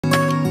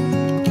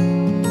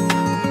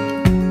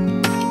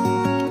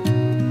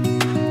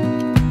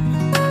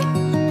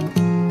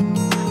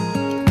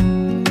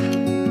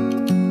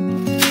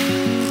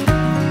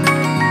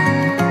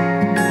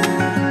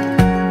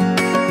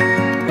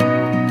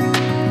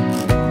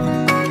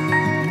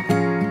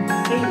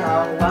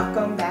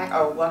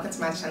welcome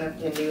to my channel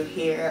if you're new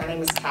here. My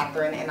name is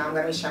Catherine and I'm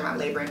going to be sharing my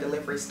labor and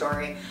delivery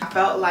story. I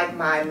felt like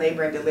my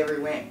labor and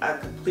delivery went a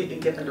completely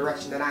different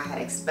direction than I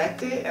had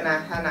expected, and I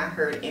had not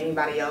heard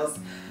anybody else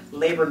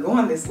labor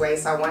going this way,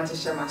 so I wanted to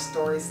share my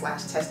story /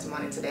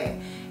 testimony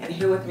today. And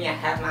here with me I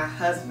have my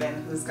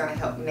husband, who's going to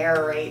help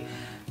narrate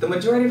the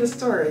majority of the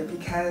story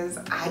because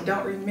I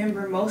don't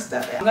remember most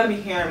of it. I'm going to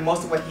be hearing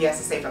most of what he has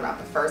to say for about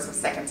the first or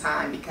second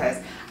time because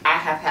I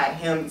have had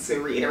him to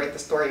reiterate the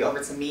story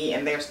over to me,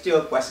 and there's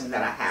still questions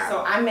that I have.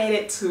 So I made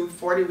it to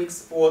 40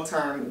 weeks full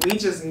term. We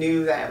just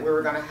knew that we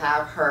were going to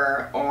have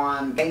her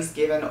on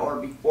Thanksgiving or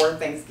before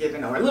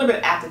Thanksgiving or a little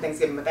bit after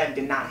Thanksgiving, but that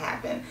did not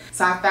happen.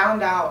 So I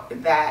found out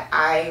that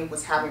I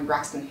was having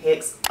Braxton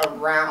Hicks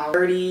around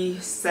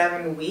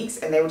 37 weeks,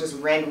 and they were just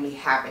randomly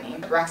happening.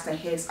 Braxton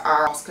Hicks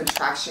are false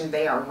contractions.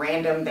 They are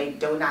random. They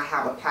do not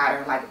have a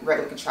pattern like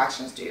regular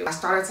contractions do. I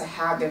started to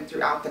have them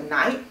throughout the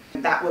night.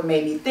 That what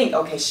made me think,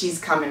 okay, she's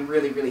coming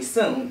really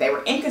soon. They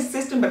were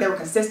inconsistent, but they were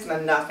consistent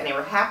enough and they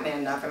were happening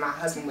enough, and my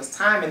husband was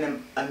timing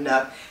them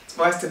enough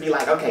for us to be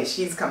like, okay,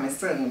 she's coming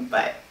soon,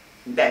 but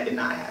that did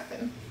not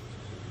happen.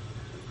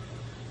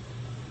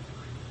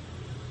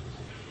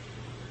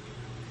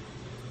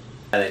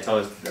 They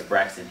told us the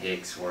Braxton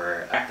Hicks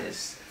were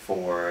practice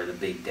for the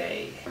big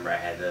day. Remember, I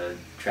had the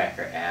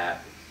tracker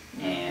app,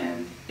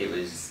 and it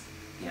was,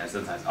 you know,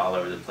 sometimes all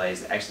over the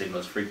place. Actually,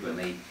 most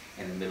frequently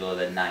in the middle of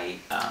the night.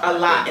 A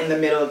lot in the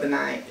middle of the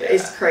night. Yeah.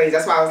 It's crazy.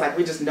 That's why I was like,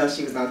 we just know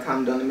she was gonna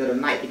come during the middle of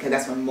the night because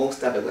that's when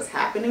most of it was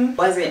happening. It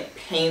wasn't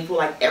painful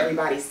like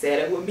everybody said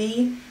it would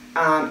be.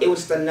 It was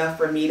just enough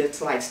for me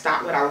to like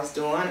stop what I was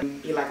doing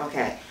and be like,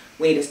 okay,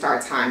 we need to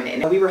start timing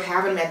it. And we were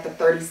having them at the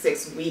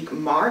 36-week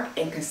mark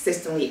and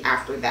consistently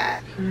after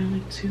that.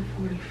 Currently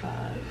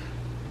 245.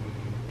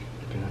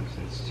 Been up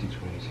since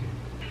 222.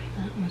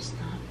 That must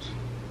not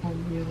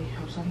really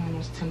helps. I'm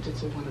almost tempted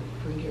to want to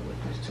bring it with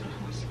us to the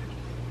hospital.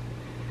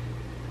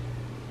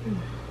 So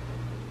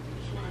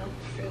I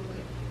don't feel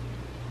it,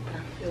 but I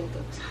feel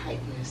the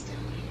tightness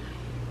down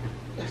here.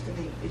 That's the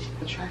thing. The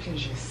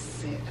contractions just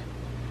sit. I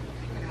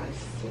feel like how it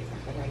sits. I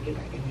feel like I get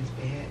back in this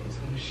bed, it's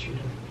gonna shoot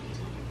up.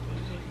 What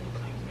does it look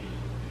like, man?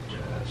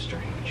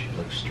 Strange. It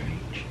looks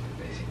strange.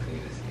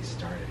 Basically, it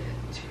started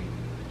at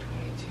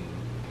 2:22.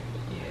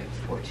 You had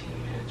 14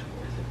 minutes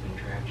worth of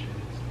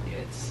contractions. You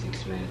had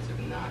 6 minutes of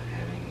not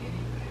having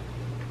any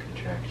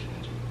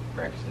contractions,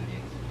 Braxton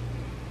Hicks,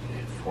 and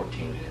then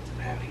 14 minutes of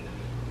having them.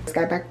 Just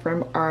got back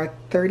from our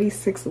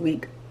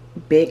 36-week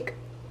big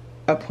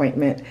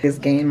appointment. This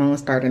game won't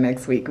start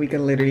next week. We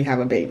could literally have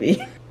a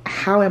baby.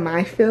 How am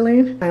I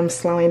feeling? I'm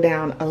slowing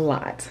down a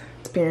lot.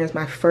 Experienced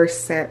my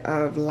first set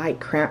of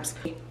light cramps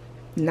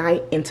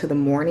night into the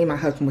morning. My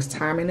husband was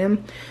timing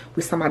them.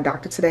 We saw my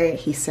doctor today.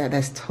 He said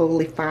that's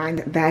totally fine.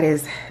 That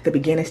is the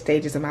beginning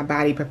stages of my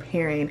body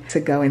preparing to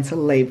go into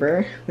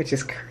labor, which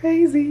is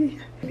crazy.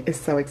 It's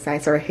so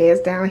exciting. So her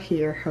head's down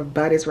here, her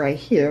butt is right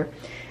here,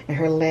 and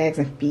her legs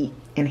and feet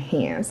and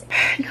hands.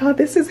 Y'all,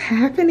 this is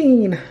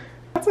happening. I'm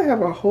about to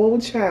have a whole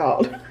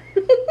child.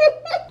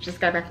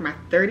 Just got back from my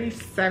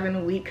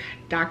 37-week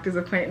doctor's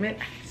appointment.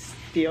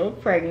 Still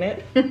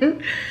pregnant.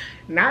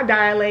 Not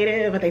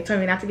dilated, but they told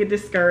me not to get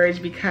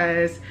discouraged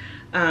because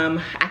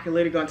I can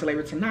literally go into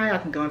labor tonight. I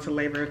can go into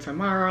labor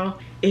tomorrow.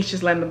 It's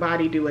just letting the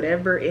body do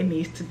whatever it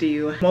needs to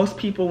do. Most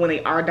people, when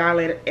they are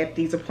dilated at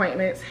these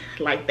appointments,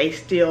 like they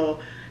still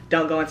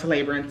don't go into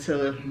labor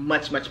until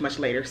much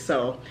later.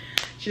 So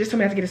she just told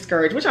me not to get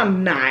discouraged, which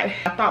I'm not.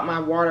 I thought my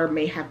water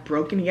may have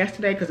broken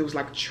yesterday because it was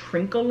like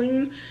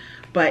trickling,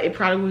 but it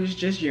probably was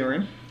just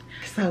urine.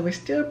 So we're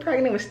still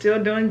pregnant, we're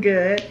still doing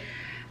good.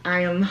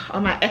 I am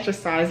on my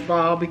exercise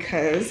ball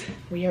because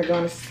we are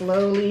going to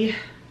slowly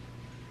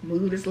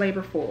move this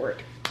labor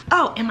forward.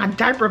 Oh, and my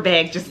diaper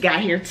bag just got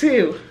here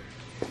too.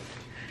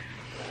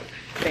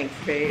 Thanks,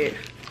 babe.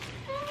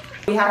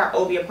 We had our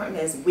OB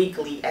appointments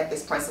weekly at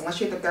this point. So once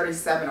you hit the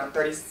 37 or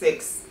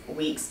 36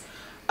 weeks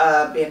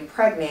of being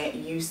pregnant,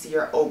 you see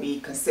your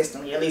OB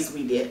consistently. At least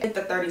we did. Hit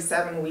the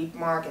 37-week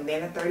mark and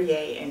then the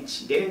 38, and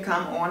she didn't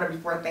come on or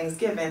before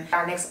Thanksgiving.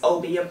 Our next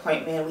OB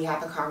appointment, we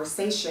had the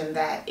conversation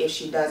that if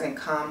she doesn't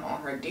come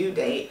on her due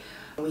date,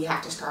 we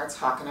have to start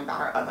talking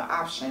about our other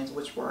options,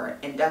 which were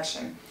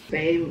induction.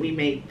 Today we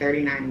made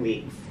 39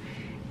 weeks.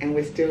 And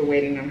we're still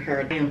waiting on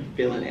her. I am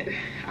feeling it.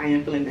 I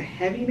am feeling the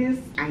heaviness.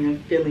 I am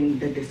feeling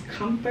the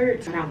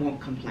discomfort, but I won't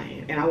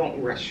complain and I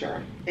won't rush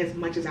her as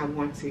much as I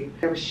want to.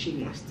 Whatever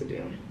she wants to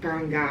do. Her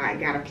and God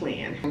got a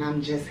plan, and I'm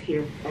just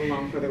here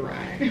along for the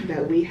ride.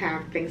 But we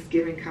have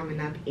Thanksgiving coming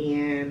up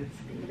in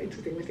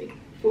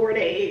 4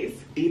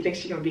 days. Do you think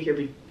she's gonna be here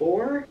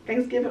before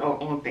Thanksgiving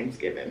or on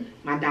Thanksgiving?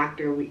 My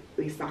doctor,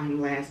 we saw him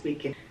last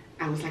week, and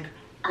I was like,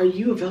 are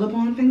you available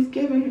on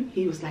Thanksgiving?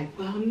 He was like,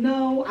 well,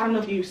 no. I don't know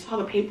if you saw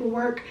the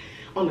paperwork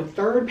on the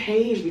 3rd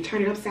page. We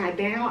turned it upside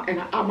down, and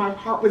my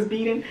heart was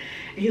beating.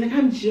 And he's like,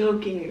 I'm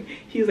joking.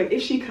 He was like,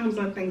 if she comes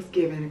on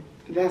Thanksgiving,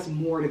 that's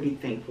more to be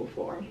thankful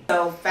for.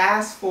 So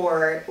fast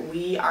forward,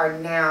 we are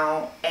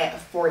now at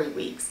 40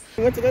 weeks.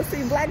 We went to go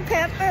see Black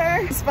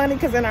Panther. It's funny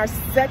because in our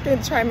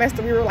 2nd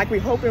trimester, we were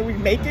hoping we'd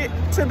make it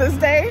to this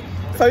day.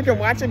 So So you can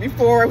watch it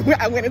before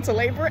I went into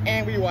labor,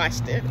 and we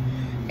watched it.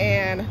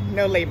 And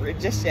no labor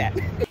just yet.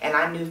 And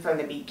I knew from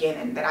the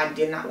beginning that I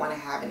did not want to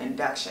have an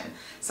induction.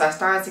 So I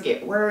started to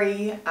get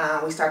worried.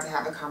 We started to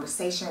have a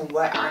conversation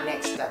what our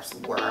next steps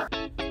were.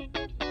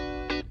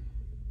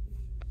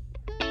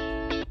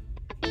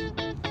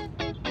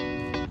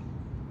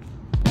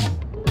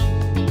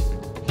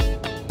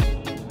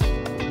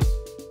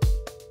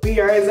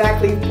 We are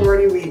exactly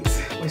 40 weeks.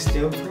 We're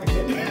still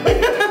pregnant.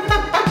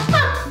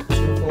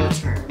 It's full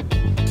term.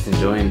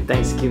 Enjoying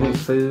Thanksgiving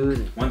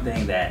food. One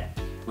thing that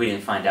we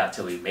didn't find out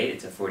till we made it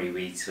to 40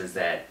 weeks was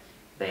that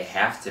they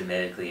have to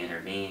medically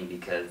intervene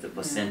because the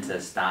placenta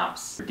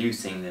stops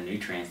producing the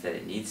nutrients that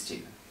it needs to.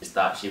 Just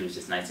thought she was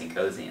just nice and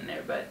cozy in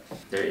there, but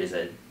there is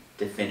a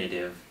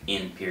definitive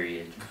end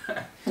period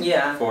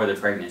for the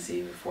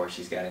pregnancy before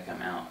she's got to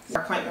come out.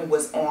 Our appointment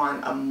was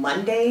on a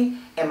Monday,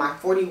 and my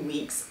 40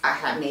 weeks I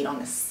had made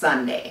on a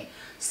Sunday.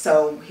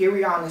 So here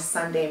we are on a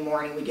Sunday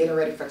morning, we're getting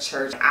ready for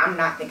church. I'm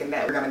not thinking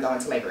that we're going to go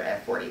into labor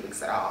at 40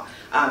 weeks at all,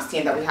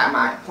 seeing that we had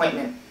my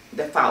appointment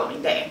the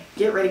following day.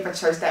 Get ready for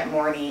church that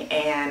morning,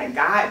 and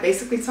God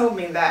basically told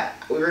me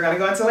that we were going to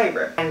go into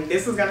labor. And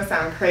this is going to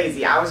sound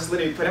crazy. I was just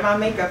literally putting my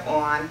makeup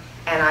on,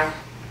 and I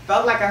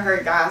felt like I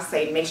heard God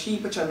say, make sure you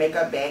put your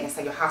makeup bag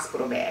inside your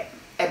hospital bag.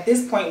 At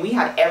this point, we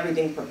had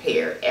everything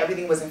prepared.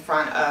 Everything was in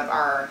front of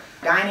our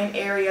dining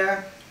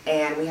area,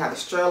 and we had the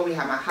stroller, we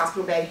had my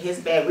hospital bag, his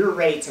bag. We were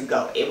ready to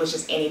go. It was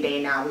just any day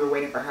now. We were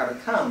waiting for her to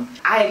come.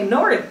 I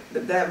ignored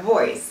that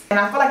voice, and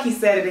I felt like he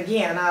said it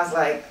again, and I was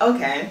like,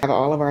 okay. I have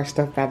all of our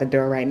stuff by the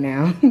door right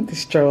now. The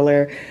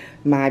stroller,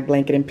 my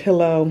blanket and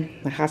pillow,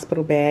 my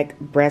hospital bag,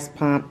 breast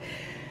pump,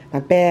 my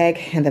bag,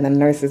 and then the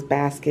nurse's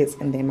baskets,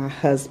 and then my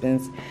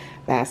husband's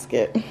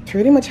basket.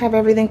 Pretty much have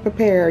everything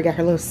prepared. Got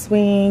her little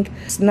swing,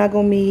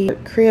 snuggle me. Her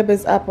crib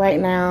is up right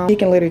now. She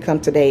can literally come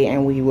today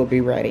and we will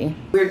be ready.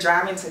 We're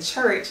driving to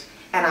church,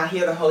 and I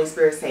hear the Holy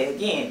Spirit say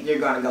again, you're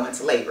going to go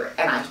into labor.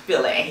 And I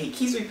feel it, and he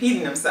keeps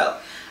repeating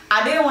himself.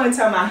 I didn't want to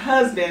tell my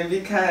husband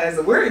because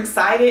we're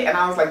excited, and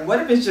I was like, what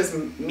if it's just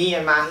me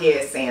in my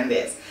head saying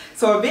this?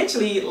 So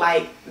eventually,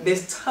 like,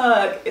 this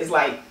tug is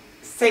like,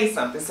 say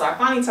something. So I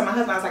finally told my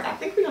husband, I was like, I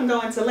think we're going to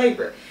go into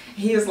labor.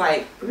 He was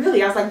like,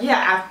 really? I was like, yeah,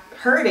 I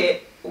heard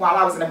it while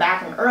I was in the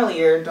bathroom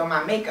earlier doing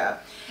my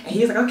makeup. And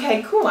he was like,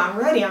 okay, cool, I'm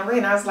ready.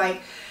 And I was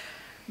like,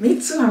 me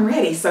too, I'm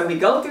ready. So we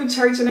go through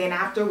church, and then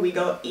after we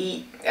go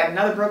eat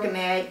another broken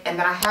egg, and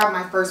then I have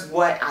my first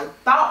what I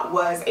thought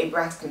was a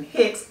Braxton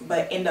Hicks,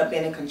 but end up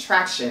being a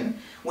contraction,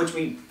 which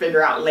we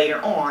figure out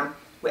later on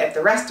at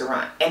the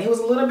restaurant. And it was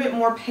a little bit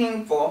more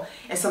painful.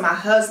 And so my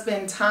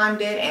husband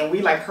timed it, and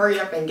we like hurry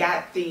up and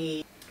got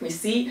the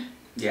receipt.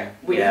 Yeah,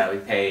 we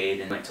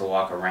paid and went to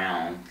walk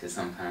around because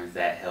sometimes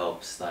that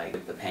helps, like,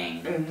 with the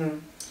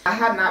pain. I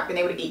had not been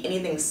able to eat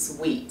anything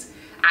sweet.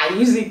 I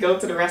usually go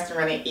to the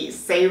restaurant and eat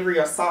savory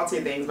or salty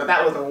things, but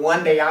that was the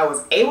one day I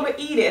was able to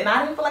eat it, and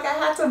I didn't feel like I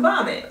had to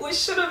vomit, which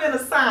should have been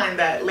a sign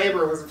that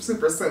labor was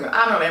super soon.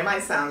 I don't know, it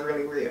might sound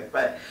really weird,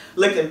 but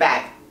looking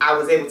back, I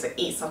was able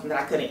to eat something that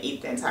I couldn't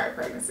eat the entire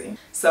pregnancy.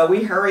 So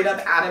we hurried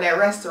up out of that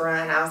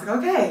restaurant, and I was like,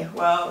 okay,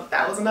 well,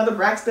 that was another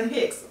Braxton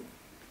Hicks.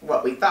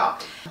 What we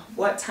thought.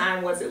 What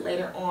time was it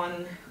later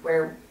on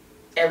where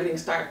everything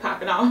started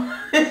popping off?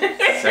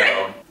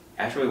 So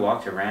after we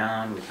walked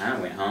around, we kind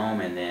of went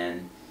home, and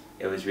then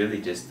it was really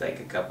just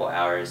like a couple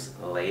hours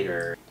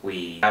later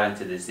we got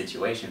into this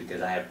situation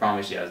because I had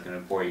promised you I was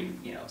going to pour you,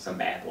 some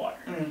bath water.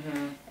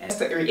 And just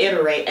to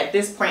reiterate, at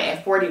this point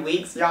at 40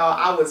 weeks, y'all,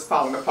 I was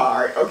falling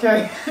apart,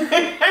 okay?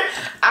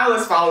 I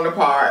was falling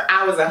apart.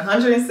 I was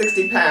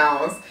 160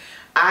 pounds.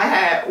 I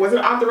had, was it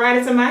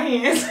arthritis in my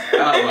hands?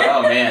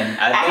 oh man,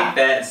 I think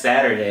that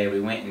Saturday we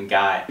went and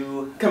got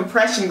 2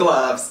 compression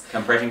gloves.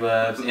 Compression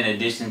gloves in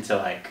addition to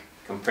like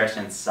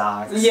compression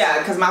socks. Yeah,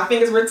 because my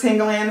fingers were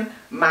tingling,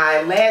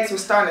 my legs were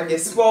starting to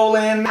get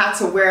swollen. I had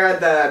to wear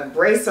the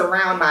brace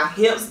around my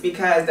hips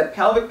because the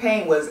pelvic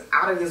pain was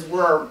out of this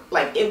world.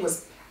 Like, it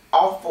was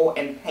awful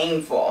and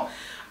painful.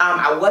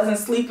 I wasn't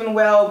sleeping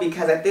well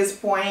because at this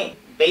point,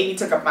 baby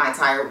took up my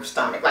entire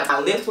stomach. Like, my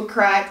lips were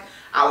cracked.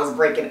 I was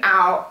breaking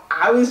out.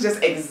 I was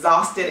just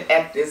exhausted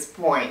at this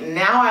point.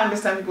 Now I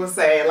understand people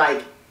say,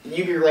 like,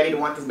 you be ready to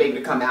want this baby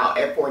to come out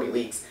at 40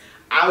 weeks.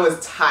 I was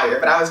tired,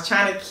 but I was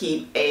trying to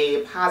keep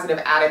a positive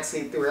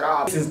attitude through it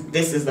all.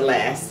 This is the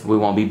last. We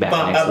won't be back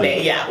next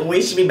week. Yeah, we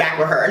should be back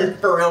with her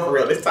for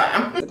real this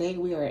time. Today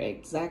we are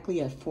exactly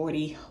at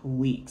 40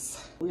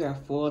 weeks. We are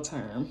full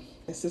term.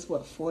 This is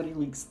what 40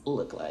 weeks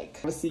look like.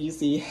 Obviously you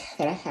see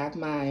that I have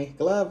my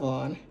glove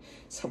on.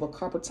 It's for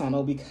carpal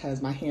tunnel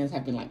because my hands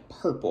have been like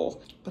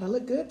purple, but I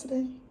look good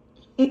today.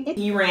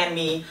 He ran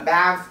me a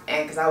bath,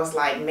 and because I was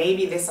like,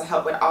 maybe this will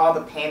help with all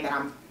the pain that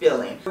I'm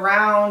feeling.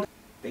 Around, I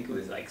think it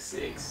was like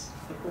 6,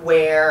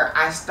 where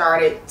I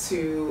started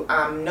to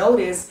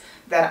notice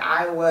that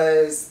I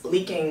was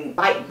leaking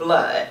white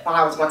blood while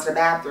I was going to the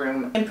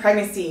bathroom. In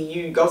pregnancy,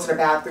 you go to the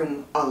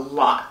bathroom a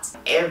lot.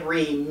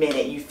 Every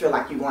minute you feel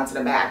like you're going to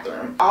the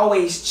bathroom. I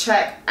always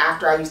check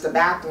after I use the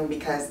bathroom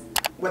because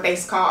what they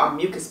call a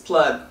mucus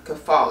plug could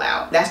fall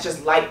out. That's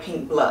just light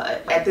pink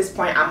blood. At this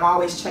point, I'm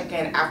always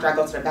checking after I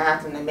go to the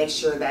bathroom to make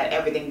sure that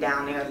everything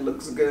down there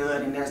looks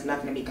good and there's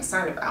nothing to be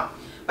concerned about.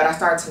 But I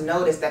started to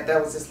notice that there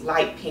was this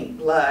light pink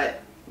blood,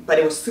 but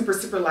it was super,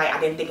 super light.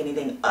 I didn't think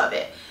anything of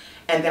it.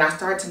 And then I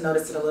started to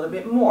notice it a little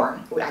bit more.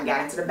 I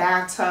got into the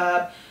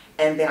bathtub,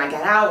 and then I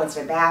got out, went to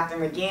the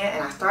bathroom again,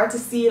 and I started to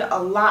see it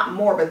a lot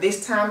more, but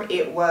this time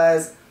it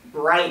was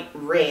bright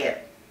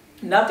red.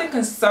 Nothing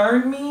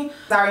concerned me.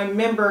 I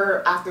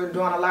remember after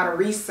doing a lot of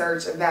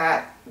research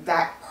that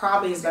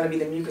probably is going to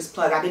be the mucus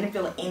plug. I didn't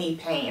feel any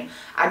pain.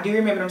 I do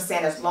remember them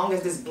saying as long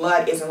as this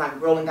blood isn't like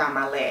rolling down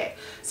my leg.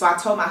 So I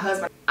told my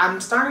husband, I'm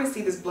starting to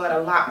see this blood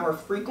a lot more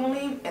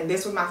frequently, and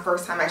this was my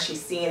first time actually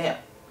seeing it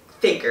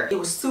thicker. It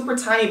was super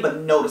tiny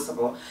but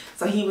noticeable.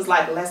 So he was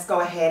like, let's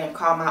go ahead and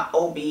call my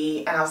OB.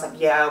 And I was like,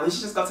 yeah, we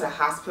should just go to the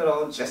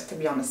hospital just to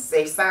be on the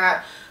safe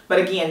side. But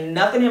again,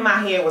 nothing in my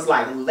head was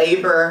like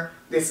labor,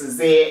 this is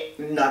it,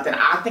 nothing.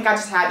 I think I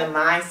just had the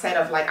mindset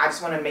of like, I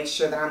just want to make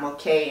sure that I'm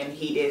okay, and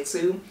he did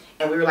too.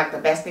 And we were like, the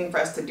best thing for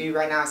us to do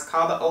right now is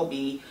call the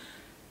OB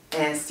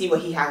and see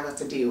what he has us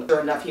to do. Sure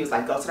enough, he was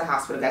like, go to the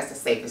hospital, that's the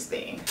safest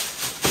thing.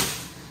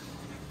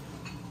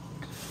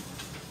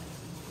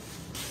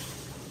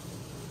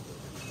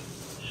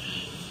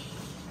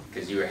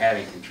 Because you were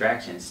having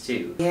contractions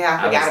too. Yeah,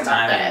 I forgot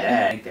about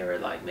that. I think they were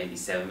like maybe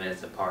 7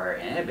 minutes apart,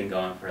 and it had been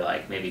going for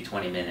like maybe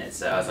 20 minutes.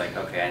 So I was like,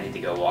 okay, I need to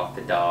go walk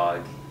the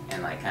dog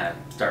and like kind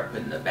of start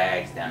putting the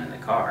bags down in the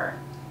car,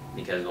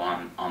 because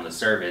on the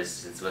service,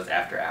 since it was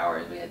after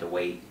hours, we had to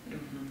wait,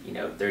 you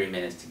know, 30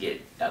 minutes to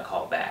get a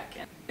call back.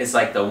 And it's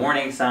like the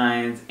warning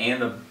signs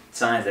and the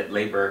signs that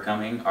labor are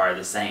coming are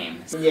the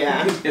same.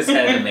 Yeah. Just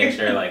had to make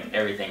sure like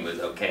everything was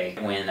okay.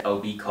 When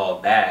OB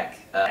called back,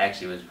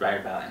 actually it was right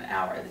about an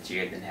hour that you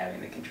had been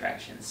having the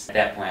contractions. At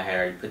that point I had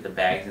already put the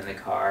bags in the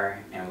car,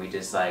 and we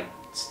just like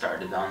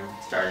started on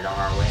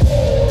our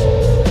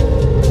way.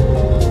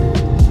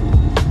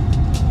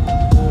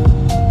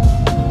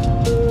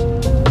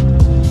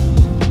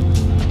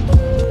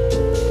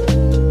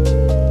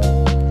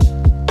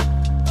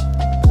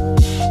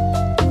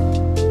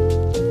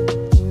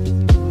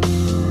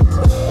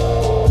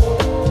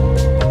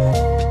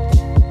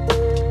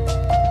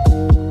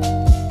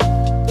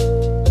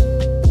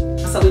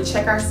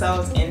 Check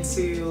ourselves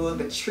into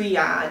the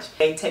triage.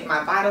 They take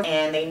my vitals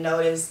and they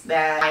notice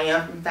that I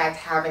am in fact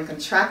having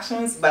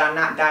contractions, but I'm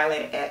not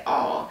dilated at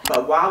all.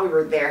 But while we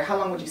were there, how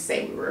long would you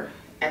say we were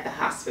at the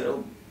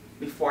hospital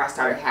before I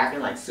started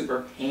having like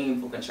super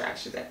painful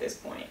contractions at this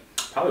point?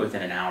 Probably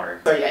within an hour.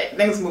 So yeah,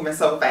 things were moving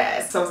so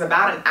fast. So it was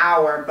about an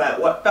hour,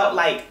 but what felt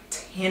like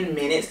 10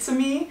 minutes to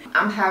me,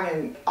 I'm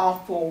having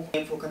awful,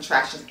 painful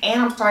contractions,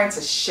 and I'm starting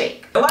to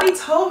shake. Nobody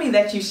told me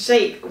that you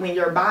shake when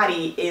your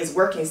body is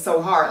working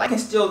so hard. Like, I can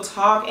still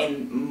talk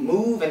and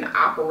move and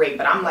operate,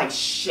 but I'm like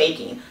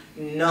shaking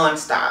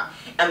nonstop.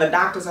 And the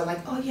doctors are like,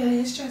 oh yeah,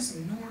 it's just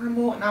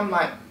normal. And I'm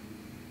like,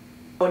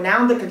 well,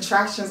 now the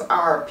contractions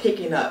are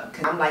picking up.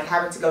 I'm like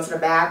having to go to the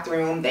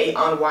bathroom. They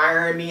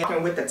unwiring me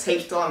with the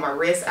tape still on my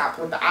wrist out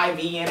with the IV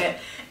in it.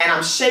 And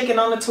I'm shaking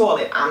on the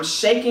toilet. I'm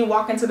shaking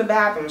walking to the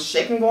bathroom,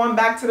 shaking going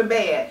back to the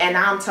bed. And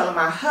now I'm telling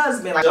my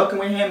husband, like joking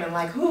with him and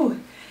like, ooh,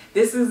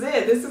 this is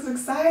it. This is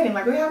exciting.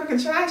 Like, we're having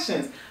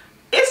contractions.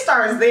 It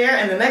starts there,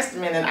 and the next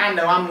minute I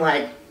know I'm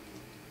like,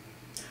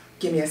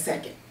 give me a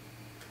second.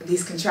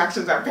 These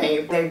contractions are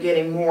painful. They're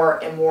getting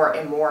more and more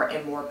and more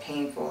and more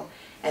painful.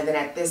 And then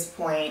at this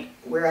point,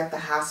 we're at the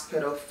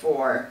hospital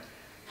for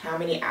how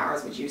many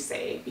hours would you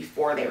say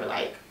before they were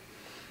like,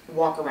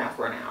 walk around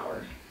for an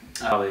hour?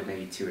 Probably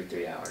maybe 2 or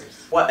 3 hours.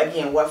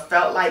 What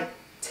felt like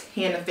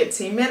 10 to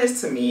 15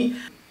 minutes to me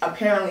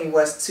apparently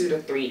was 2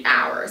 to 3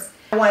 hours.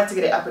 I wanted to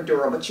get an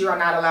epidural, but you are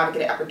not allowed to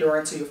get an epidural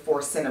until you're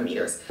 4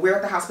 centimeters. We're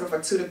at the hospital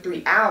for 2 to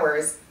 3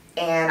 hours.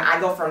 And I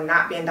go from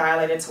not being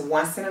dilated to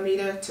 1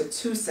 centimeter to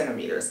 2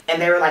 centimeters.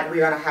 And they were like,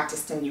 we're gonna have to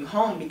send you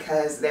home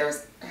because there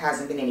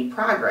hasn't been any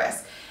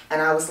progress.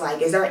 And I was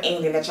like, is there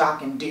anything that y'all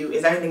can do?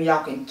 Is there anything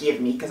y'all can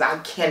give me? Because I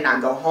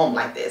cannot go home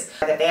like this.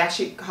 That they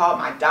actually called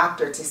my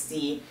doctor to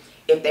see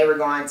if they were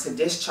going to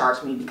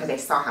discharge me because they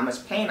saw how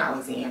much pain I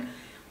was in.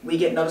 We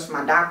get notice from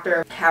my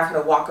doctor, have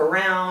her to walk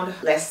around.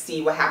 Let's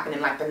see what happened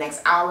in like the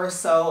next hour or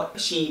so.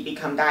 She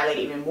become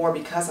dilated even more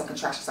because her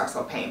contractions are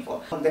so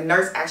painful. The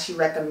nurse actually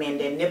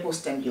recommended nipple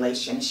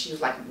stimulation. She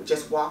was like,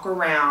 just walk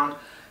around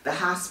the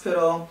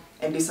hospital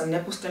and do some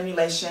nipple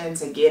stimulation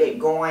to get it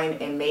going,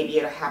 and maybe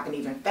it'll happen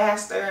even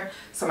faster.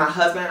 So my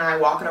husband and I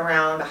walking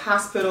around the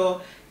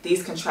hospital.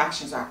 These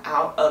contractions are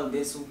out of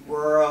this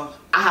world.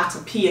 I have to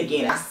pee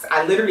again.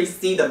 I literally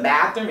see the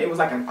bathroom. It was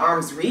like an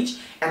arm's reach,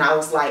 and I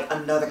was like,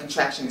 another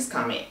contraction is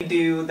coming. We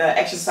do the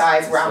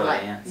exercise where I'm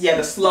like, yeah,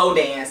 the slow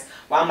dance.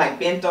 while I'm like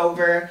bent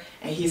over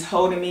and he's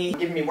holding me,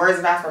 giving me words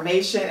of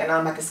affirmation, and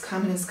I'm like, it's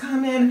coming, it's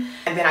coming.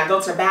 And then I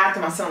go to the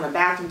bathroom, I sit on the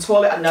bathroom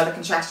toilet, another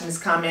contraction is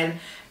coming,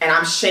 and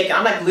I'm shaking.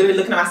 I'm like literally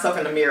looking at myself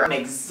in the mirror. I'm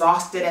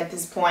exhausted at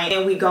this point.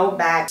 And we go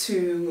back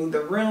to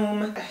the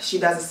room. She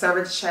does a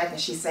cervix check and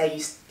she said, you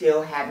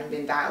still haven't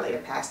been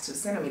dilated past 2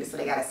 centimeters, so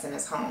they gotta send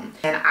us home.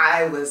 And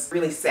I was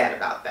really sad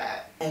about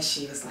that. And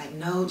she was like,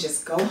 no,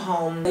 just go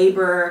home,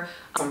 labor,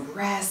 some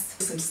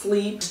rest, some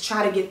sleep, just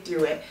try to get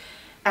through it.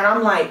 And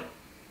I'm like,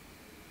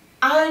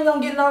 I ain't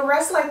gonna get no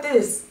rest like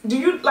this. Do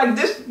you not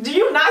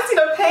see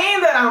the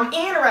pain that I'm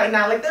in right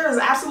now? Like, there is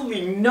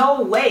absolutely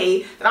no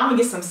way that I'm gonna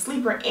get some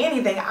sleep or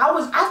anything.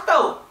 I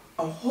felt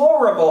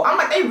horrible. I'm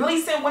like, they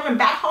really send women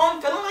back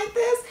home feeling like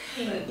this?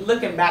 Mm-hmm.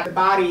 Looking back, the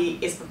body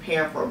is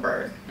preparing for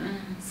birth.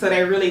 Mm-hmm. So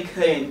they really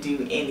couldn't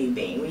do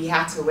anything. We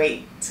had to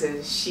wait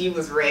till she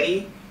was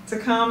ready to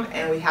come,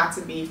 and we have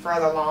to be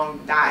further along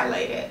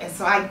dilated. And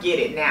so I get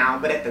it now,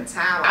 but at the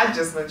time I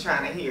just been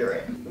trying to hear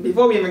it.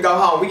 Before we even go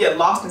home, we get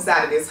lost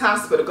inside of this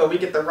hospital because we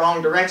get the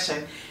wrong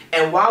direction.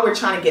 And while we're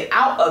trying to get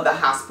out of the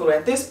hospital,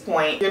 at this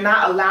point you're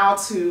not allowed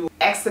to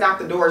exit out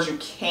the doors you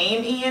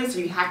came in, so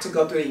you have to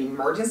go through the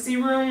emergency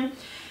room.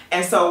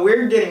 And so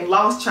we're getting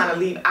lost trying to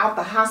leave out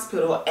the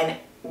hospital, and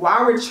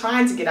while we're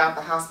trying to get out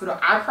the hospital,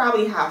 I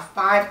probably have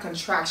 5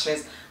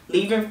 contractions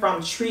leaving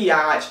from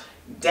triage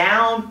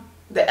down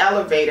the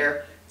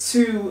elevator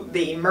to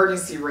the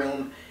emergency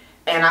room.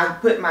 And I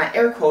put my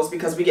air quotes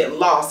because we get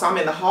lost. So I'm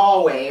in the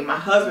hallway, my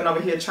husband over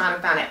here trying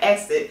to find an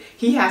exit.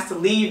 He has to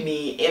leave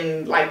me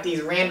in like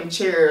these random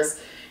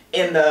chairs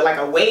in the like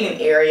a waiting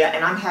area,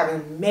 and I'm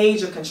having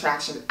major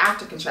contractions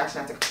after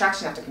contraction after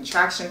contraction after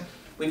contraction.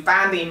 We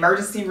find the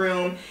emergency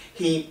room.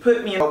 He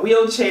put me in a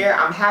wheelchair.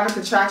 I'm having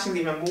contractions,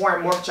 even more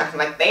and more contractions.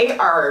 Like, they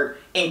are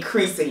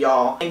increasing,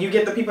 y'all. And you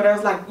get the people that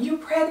was like, you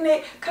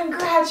pregnant?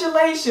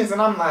 Congratulations.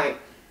 And I'm like,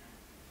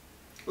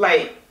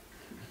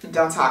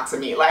 don't talk to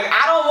me. Like,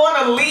 I don't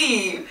want to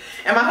leave.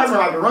 And my husband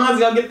like runs,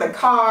 go get the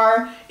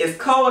car. It's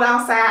cold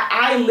outside.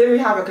 I literally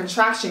have a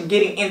contraction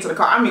getting into the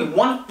car. I mean,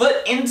 1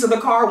 foot into the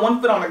car,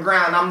 1 foot on the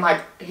ground. I'm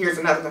like, here's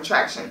another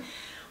contraction.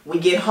 We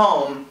get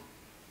home,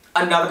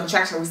 another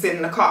contraction. We sit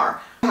in the car.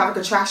 I have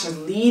contractions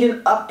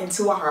leading up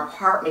into our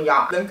apartment,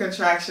 y'all. Them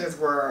contractions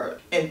were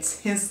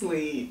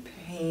intensely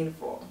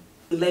painful.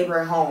 Labor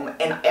at home,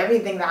 and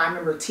everything that I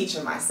remember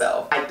teaching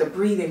myself, like the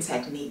breathing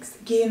techniques,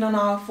 getting on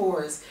all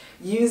fours,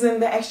 using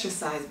the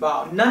exercise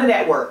ball, none of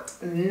that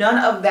worked. None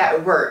of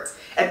that worked.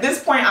 At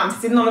this point, I'm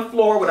sitting on the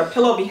floor with a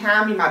pillow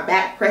behind me, my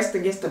back pressed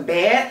against the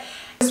bed.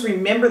 Just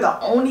remember, the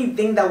only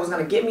thing that was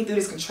going to get me through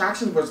this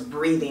contraction was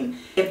breathing.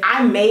 If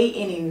I made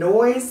any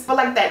noise, I feel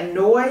like that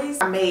noise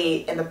I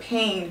made and the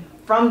pain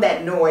from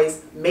that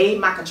noise made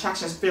my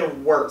contractions feel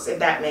worse, if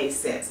that made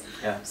sense.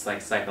 Yeah, it's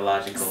like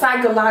psychological.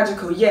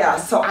 Psychological, yeah.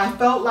 So I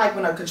felt like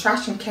when a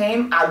contraction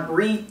came, I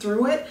breathed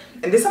through it.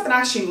 And this is something I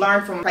actually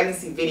learned from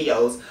pregnancy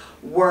videos,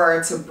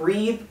 were to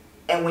breathe.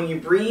 And when you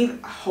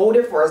breathe, hold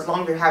it for as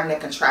long as you're having that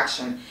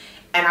contraction.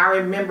 And I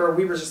remember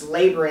we were just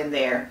laboring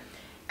there.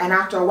 And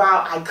after a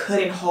while, I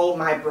couldn't hold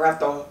my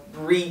breath or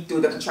breathe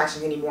through the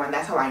contractions anymore. And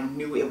that's how I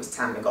knew it was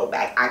time to go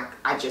back.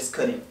 I just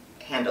couldn't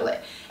handle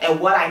it. And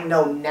what I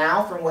know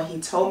now from what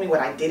he told me, what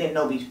I didn't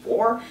know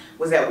before,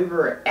 was that we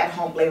were at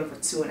home laboring for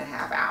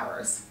 2.5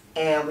 hours.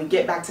 And we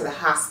get back to the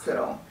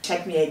hospital,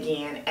 check me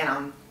again, and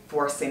I'm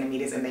 4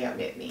 centimeters and they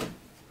admit me.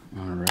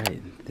 All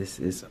right, this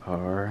is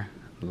our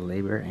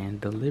labor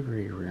and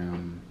delivery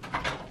room.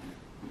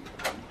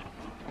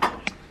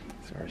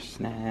 So our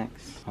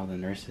snacks, all the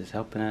nurses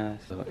helping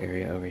us. Little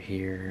area over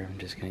here, I'm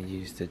just gonna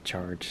use to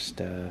charge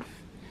stuff.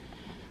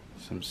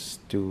 Some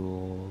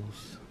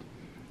stools.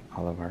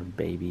 All of our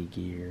baby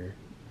gear.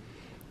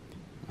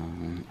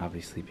 I'll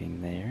be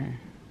sleeping there.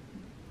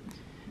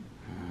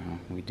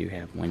 We do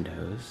have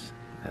windows.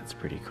 That's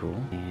pretty cool.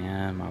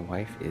 And my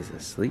wife is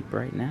asleep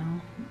right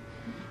now.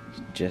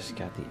 She just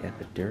got the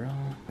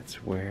epidural. That's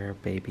where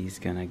baby's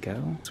gonna go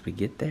once we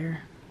get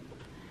there.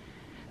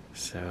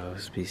 So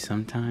this will be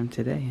sometime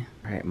today.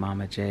 All right,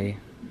 Mama J,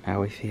 how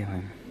are we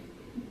feeling?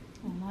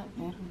 I'm not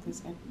bad with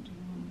this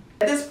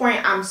epidural. At this point,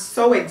 I'm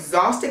so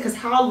exhausted because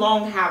how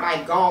long have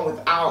I gone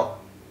without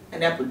an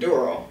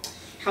epidural?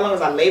 How long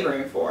was I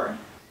laboring for?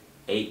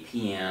 8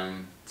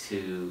 p.m.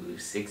 to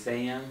 6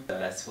 a.m. So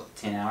that's what,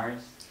 10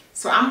 hours?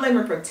 So I'm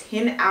laboring for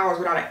 10 hours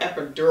without an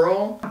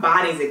epidural. My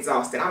body's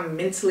exhausted. I'm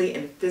mentally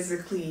and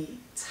physically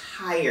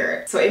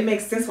tired. So it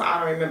makes sense why I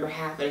don't remember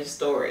half of the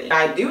story.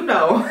 I do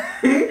know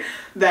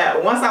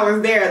that once I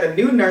was there, the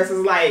new nurse was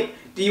like,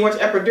 do you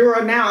want your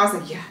epidural now? I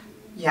was like,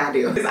 yeah, I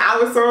do. Because I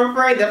was so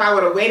afraid that if I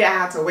would have waited, I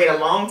had to wait a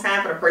long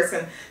time for the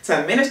person to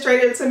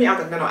administrate it to me. I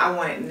was like, no, I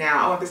want it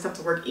now. I want this stuff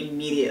to work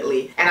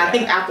immediately. And I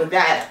think after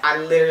that, I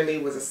literally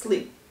was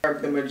asleep for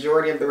the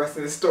majority of the rest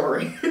of the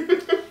story.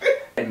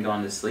 And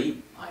gone to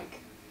sleep, like...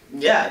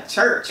 Yeah,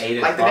 church.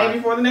 8 like o'clock. The day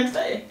before the next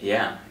day.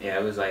 Yeah,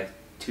 it was like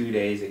 2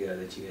 days ago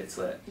that you had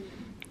slept.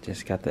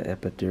 Just got the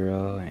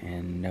epidural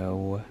and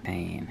no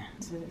pain.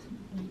 To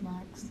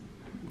relax.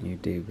 You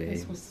do, babe.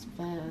 This was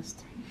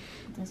fast.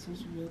 This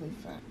was really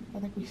fast. I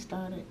think we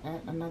started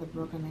at another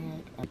broken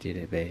egg. You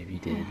did it, babe. You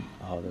did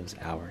all those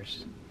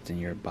hours. It's in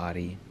your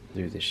body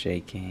through the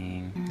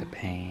shaking, the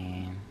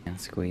pain, and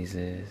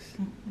squeezes.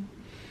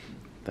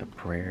 The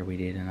prayer we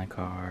did in the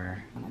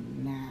car. On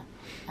a nap.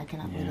 I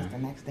cannot believe it's the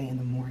next day in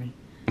the morning.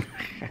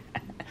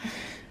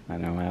 I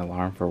know my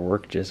alarm for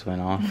work just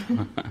went off.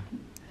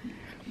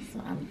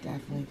 So I'm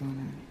definitely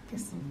gonna get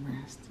some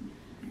rest.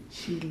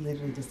 She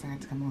literally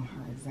decided to come on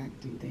her exact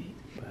due date.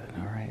 But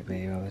alright,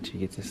 babe, I'll let you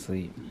get to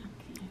sleep.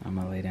 I'm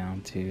gonna lay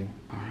down too.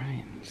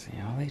 Alright, see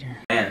y'all later.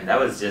 And that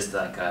was just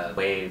like a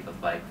wave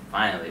of like,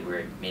 finally we're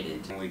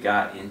admitted. And we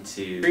got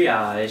into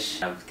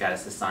triage. I got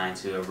us assigned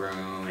to a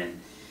room, and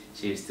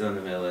she was still in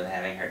the middle of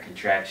having her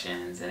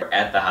contractions. And we're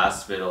at the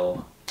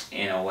hospital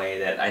in a way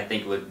that I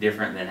think looked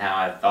different than how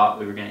I thought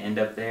we were going to end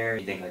up there.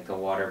 You think like the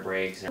water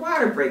breaks.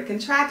 Water break,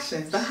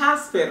 contractions, the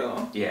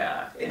hospital.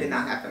 Yeah. It did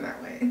not happen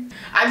that way.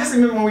 I just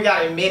remember when we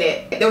got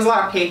admitted, there was a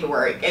lot of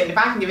paperwork. And if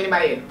I can give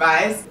anybody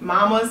advice,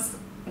 mamas,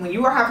 when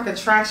you are having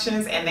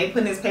contractions and they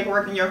put this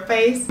paperwork in your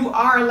face, you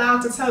are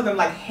allowed to tell them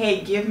like,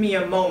 hey, give me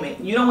a moment.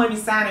 You don't want to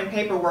be signing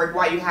paperwork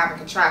while you're having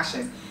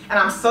contractions. And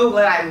I'm so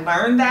glad I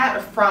learned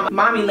that from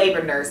mommy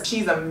labor nurse.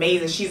 She's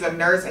amazing. She's a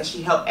nurse and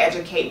she helped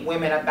educate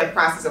women about the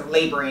process of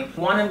laboring.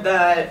 One of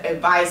the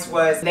advice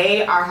was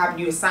they are having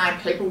you to sign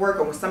paperwork,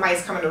 or when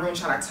somebody's coming in the room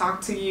trying to talk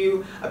to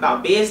you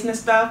about business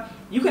stuff,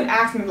 you can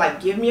ask them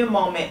like, give me a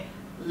moment,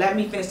 let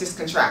me finish this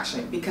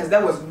contraction, because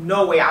there was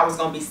no way I was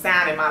going to be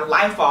signing my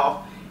life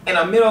off in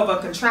the middle of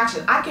a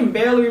contraction. I can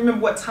barely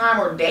remember what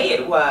time or day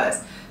it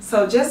was.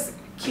 So just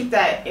keep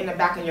that in the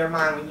back of your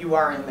mind when you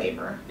are in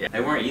labor. Yeah,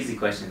 they weren't easy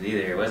questions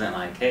either. It wasn't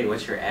like, hey,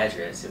 what's your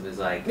address? It was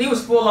like, It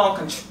was full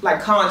on like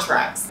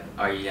contracts.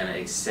 are you gonna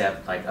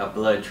accept like a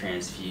blood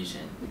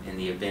transfusion in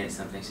the event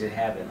something should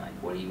happen? Like,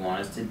 what do you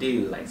want us to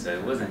do? Like, so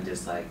it wasn't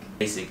just like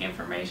basic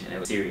information. It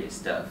was serious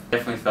stuff.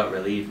 Definitely felt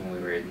relieved when we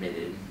were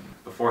admitted.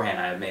 Beforehand,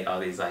 I had made all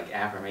these like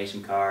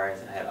affirmation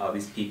cards. I had all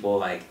these people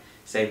like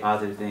say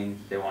positive things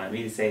they wanted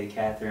me to say to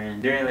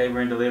Catherine during labor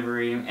and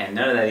delivery, and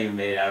none of that even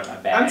made it out of my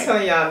bag. I'm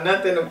telling y'all,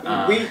 nothing.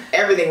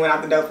 Everything went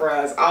out the door for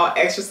us. All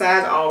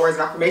exercise, all words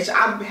of affirmation.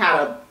 I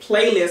had a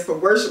playlist for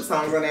worship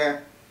songs in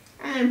there.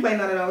 I didn't play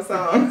none of those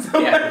songs.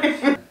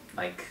 Yeah.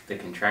 Like the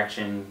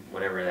contraction,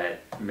 whatever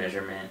that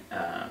measurement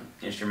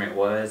instrument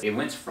was, it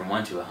went from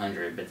 1 to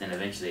 100, but then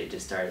eventually it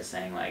just started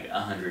saying like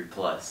 100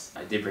 plus.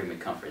 It did bring me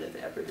comfort that the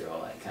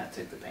epidural like kind of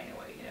took the pain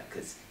away, you know,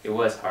 because it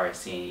was hard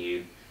seeing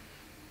you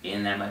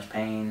in that much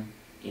pain,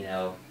 you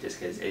know, just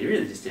because it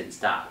really just didn't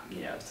stop,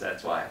 you know. So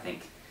that's why I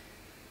think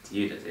to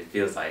you it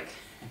feels like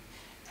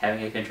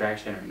having a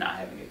contraction or not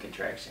having a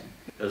contraction.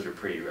 Those were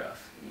pretty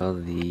rough. Well,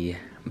 the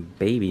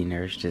baby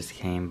nurse just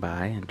came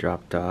by and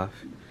dropped off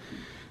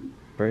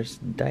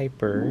first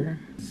diaper,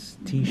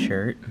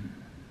 t-shirt,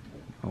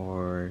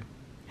 or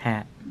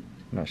hat. I'm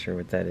not sure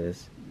what that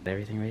is.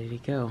 Everything ready to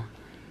go.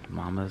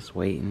 Mama's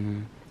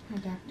waiting. My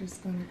doctor's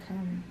gonna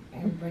come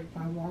and break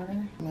my water.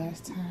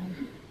 Last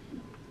time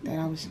that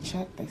I was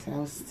checked, they said I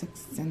was 6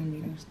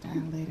 centimeters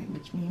dilated,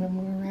 which means I'm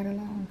moving right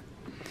along.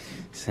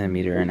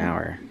 Centimeter an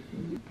hour.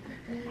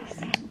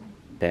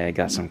 Dad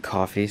got some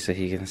coffee so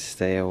he can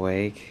stay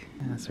awake.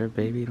 That's where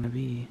baby gonna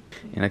be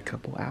in a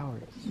couple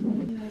hours.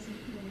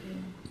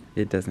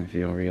 It doesn't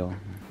feel real.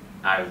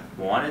 I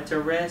wanted to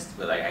rest,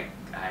 but like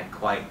I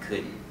quite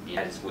couldn't.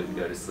 I just wouldn't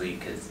go to sleep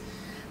because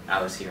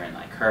I was hearing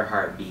like her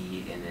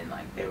heartbeat, and then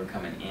like they were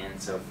coming in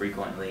so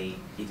frequently.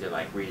 Either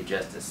like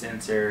readjust the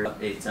sensor,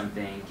 update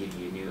something, give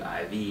you a new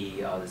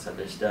IV, all this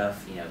other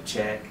stuff, you know,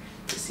 check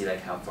to see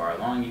like how far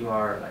along you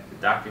are. Like the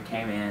doctor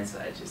came in, so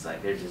I just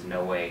like, there's just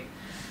no way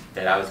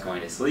that I was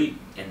going to sleep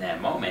in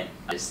that moment.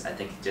 I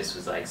think it just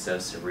was like so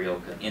surreal,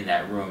 because in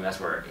that room,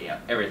 that's where, you know,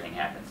 everything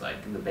happens.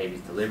 Like the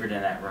baby's delivered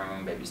in that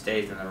room, baby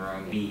stays in the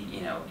room,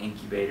 you know,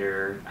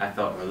 incubator. I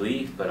felt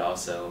relief, but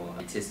also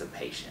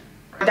anticipation.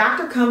 The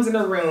doctor comes in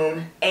the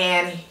room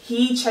and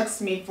he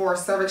checks me for a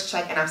cervix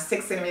check, and I'm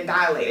 6 centimeters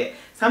dilated.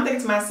 So I'm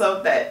thinking to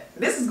myself that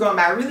this is going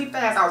by really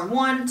fast. I was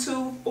 1,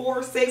 2,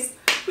 4, 6.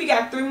 We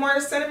got 3 more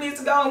centimeters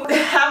to go and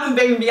have the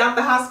baby be out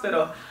the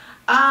hospital.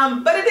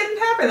 But it didn't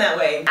happen that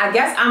way. I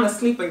guess I'm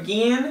asleep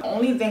again.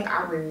 Only thing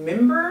I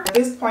remember, at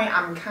this point,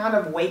 I'm kind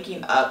of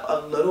waking up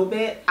a little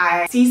bit.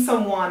 I see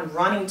someone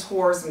running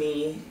towards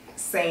me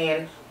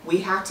saying, we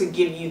have to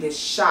give you this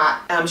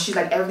shot. She's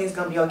like, everything's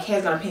gonna be okay,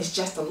 it's gonna pinch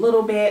just a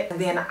little bit.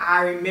 And then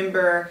I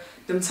remember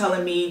them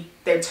telling me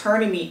they're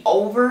turning me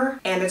over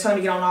and they're telling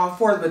me to get on all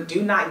fours, but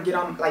do not get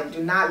on, like,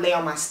 do not lay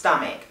on my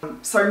stomach.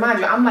 So remind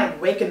you, I'm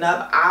like waking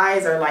up,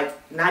 eyes are like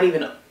not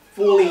even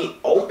fully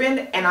open,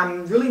 and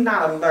I'm really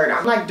not alert.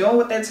 I'm like doing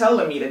what they're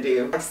telling me to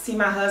do. I see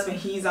my husband,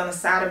 he's on the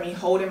side of me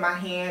holding my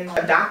hand.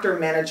 A doctor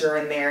manager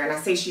in there, and I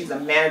say she's a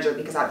manager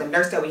because the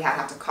nurse that we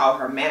have to call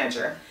her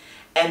manager.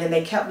 And then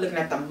they kept looking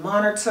at the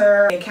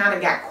monitor. It kind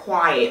of got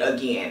quiet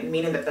again,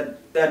 meaning that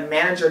the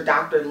manager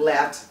doctor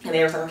left and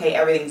they were like, okay,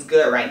 everything's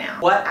good right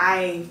now. What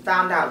I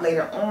found out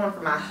later on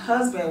from my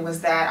husband was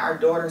that our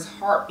daughter's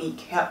heartbeat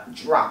kept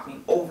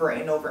dropping over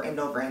and over and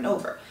over and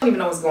over. I don't even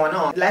know what's going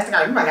on. The last thing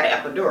I remember, I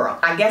got an epidural.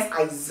 I guess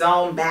I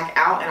zoned back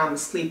out and I'm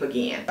asleep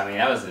again. I mean,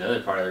 that was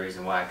another part of the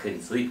reason why I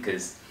couldn't sleep,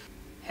 because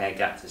had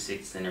got to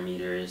 6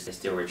 centimeters, they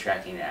still were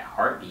tracking that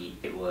heartbeat.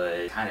 It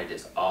was kind of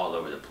just all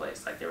over the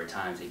place. Like there were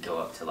times it'd go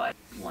up to like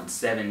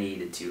 170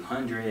 to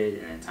 200,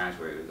 and then times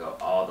where it would go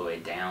all the way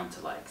down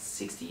to like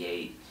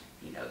 68,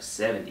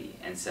 70.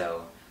 And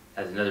so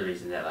that's another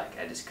reason that like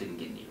I just couldn't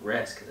get any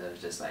rest, because I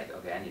was just like,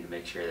 okay, I need to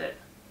make sure that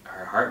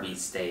her heartbeat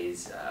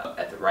stays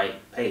at the right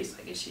pace.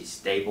 Like, is she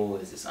stable?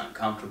 Is this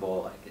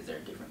uncomfortable? Like, is there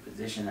a different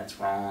position that's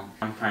wrong?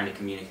 I'm trying to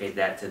communicate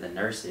that to the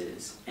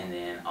nurses, and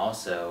then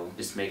also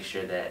just make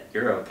sure that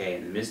you're okay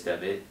in the midst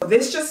of it.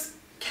 This just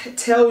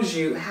tells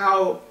you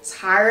how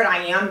tired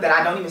I am that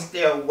I don't even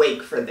stay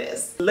awake for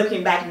this.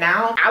 Looking back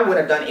now, I would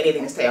have done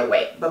anything to stay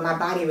awake, but my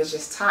body was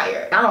just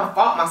tired. I don't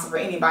fault myself for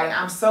anybody.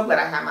 I'm so glad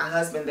I had my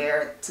husband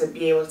there to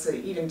be able to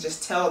even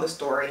just tell the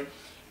story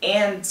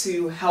and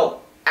to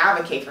help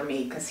advocate for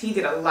me, because he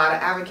did a lot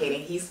of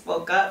advocating. He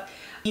spoke up,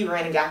 he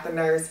ran and got the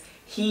nurse,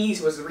 he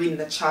was reading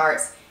the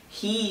charts,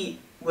 he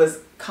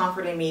was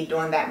comforting me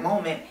during that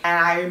moment. And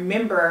I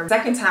remember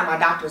second time my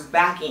doctor's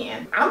back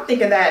in. I'm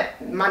thinking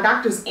that my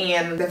doctor's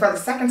in for the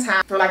second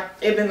time for like,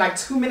 it'd been like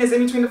 2 minutes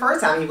in between the first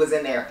time he was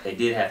in there. They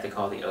did have to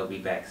call the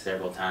OB back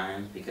several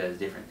times because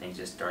different things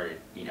just started,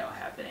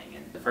 happening.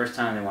 And the first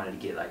time they wanted to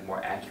get like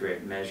more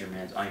accurate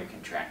measurements on your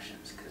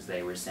contractions, because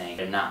they were saying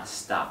they're not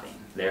stopping.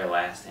 They're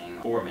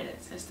lasting 4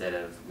 minutes instead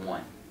of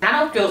 1. I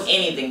don't feel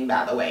anything,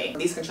 by the way.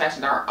 These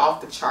contractions are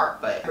off the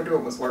chart, but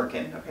epidural was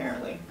working,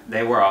 apparently.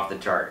 They were off the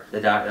chart.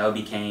 The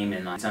OB came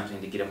and like something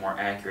to get a more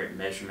accurate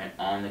measurement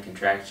on the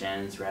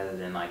contractions rather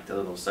than like the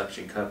little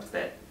suction cups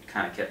that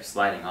kind of kept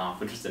sliding off,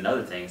 which is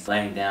another thing.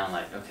 Laying down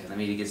like, okay, let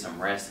me get some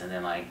rest, and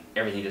then like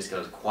everything just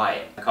goes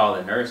quiet. I call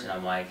the nurse and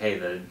I'm like, hey,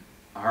 the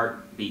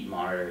heartbeat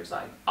monitor is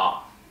like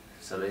off.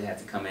 So they have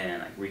to come in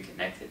and like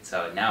reconnect it.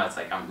 So now it's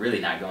like I'm really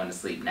not going to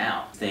sleep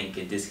now. This thing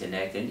could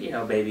disconnect and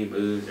baby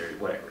moves or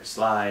whatever,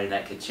 slide,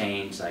 that could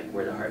change like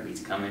where the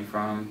heartbeat's coming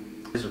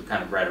from. This was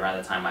kind of right around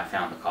the time I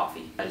found the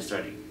coffee. I just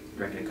started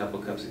drinking a couple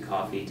cups of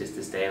coffee just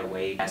to stay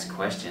awake, ask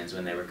questions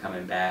when they were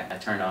coming back. I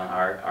turned on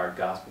our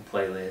gospel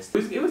playlist.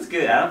 It was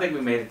good. I don't think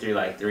we made it through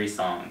like 3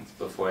 songs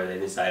before they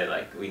decided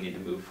like we need to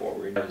move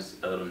forward. That was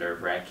a little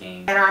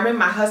nerve-wracking. And I remember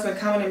my husband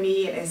coming to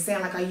me and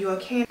saying like, are you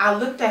okay? I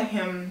looked at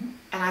him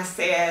and I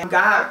said,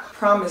 God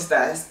promised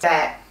us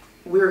that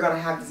we were going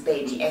to have this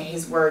baby and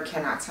his word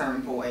cannot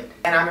turn void.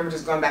 And I remember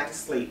just going back to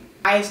sleep.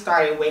 I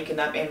started waking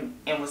up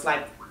and was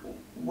like,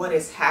 what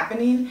is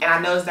happening? And I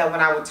noticed that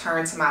when I would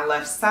turn to my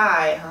left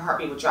side, her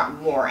heartbeat would drop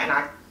more. And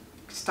I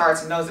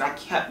started to notice that I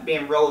kept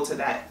being rolled to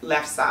that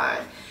left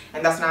side.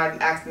 And that's when I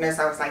asked the nurse,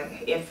 I was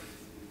like, if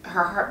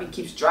her heartbeat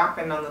keeps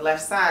dropping on the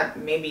left side,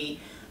 maybe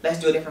let's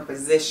do a different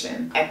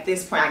position. At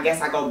this point, I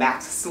guess I go back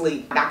to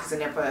sleep. The doctor's in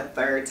there for a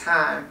 3rd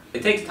time.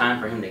 It takes time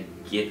for him to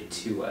get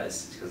to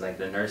us, because like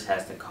the nurse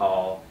has to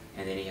call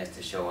and then he has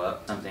to show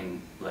up.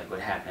 Something like would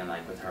happen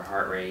like with her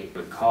heart rate.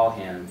 Would call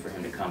him for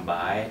him to come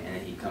by, and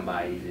then he'd come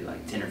by usually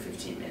like 10 or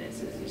 15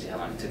 minutes. Is usually how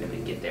long it took him to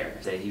get there.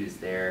 So he was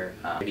there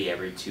maybe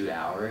every 2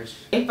 hours.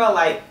 It felt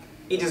like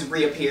he just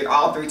reappeared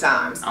all 3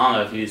 times. I don't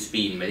know if he was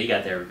speeding, but he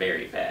got there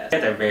very fast. He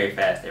got there very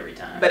fast every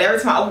time. But every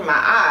time I opened my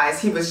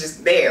eyes, he was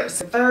just there.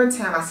 So the 3rd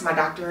time I saw my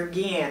doctor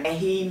again, and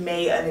he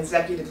made an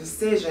executive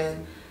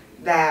decision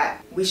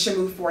that we should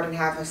move forward and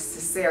have a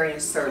cesarean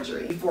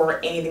surgery before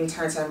anything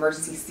turns to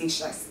emergency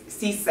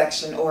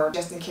C-section, or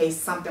just in case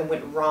something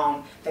went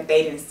wrong that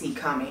they didn't see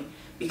coming,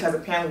 because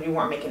apparently we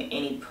weren't making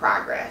any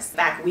progress. In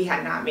fact, we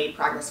had not made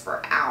progress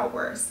for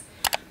hours.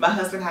 My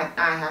husband and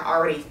I had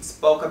already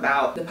spoke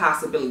about the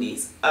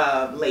possibilities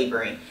of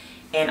laboring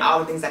and all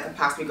the things that could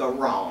possibly go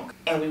wrong.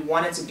 And we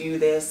wanted to do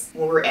this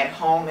when we were at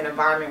home in an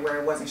environment where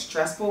it wasn't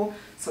stressful,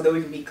 so that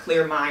we could be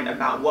clear-minded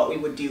about what we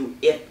would do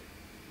if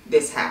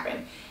this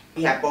happened.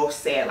 We had both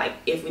said, like,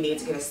 if we need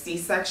to get a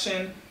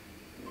C-section,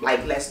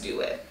 like, let's do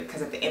it.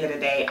 Because at the end of the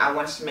day, I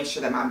wanted to make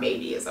sure that my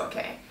baby is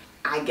okay.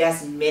 I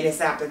guess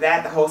minutes after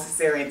that, the whole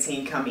cesarean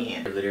team come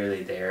in. We're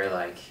literally there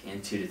like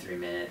in 2 to 3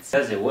 minutes.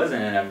 Because it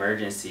wasn't an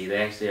emergency, they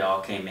actually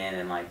all came in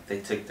and like they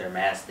took their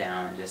masks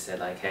down and just said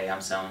like, hey, I'm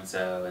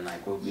so-and-so, and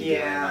like we'll be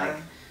doing like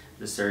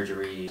the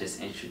surgery.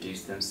 Just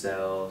introduced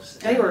themselves.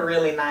 They were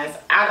really nice.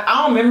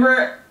 I don't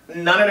remember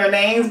none of their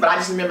names, but I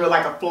just remember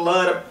like a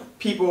flood of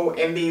people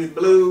in these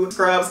blue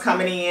scrubs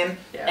coming in.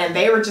 And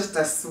they were just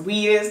the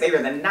sweetest. They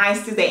were the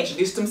nicest. They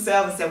introduced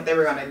themselves and said what they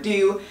were going to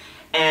do.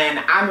 And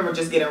I remember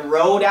just getting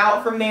rolled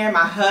out from there. My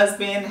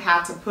husband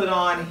had to put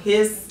on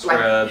his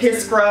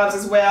scrubs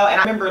as well.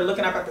 And I remember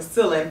looking up at the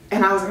ceiling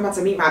and I was about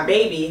to meet my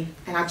baby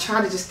and I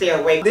tried to just stay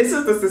awake. This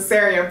is the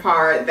cesarean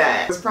part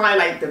that was probably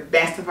like the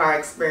best of our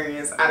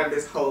experience out of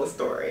this whole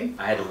story.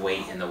 I had to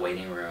wait in the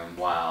waiting room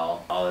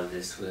while all of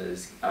this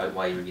was,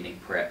 while you were getting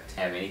prepped to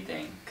have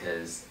anything,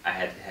 because I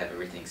had to have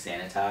everything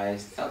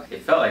sanitized.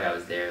 It felt like I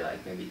was there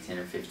like maybe 10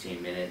 or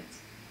 15 minutes.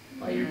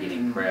 While you were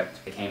getting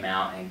prepped, they came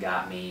out and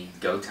got me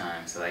go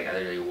time. So like I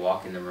literally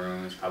walk in the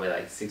rooms, probably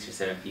like 6 or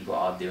 7 people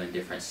all doing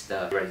different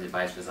stuff. Everybody's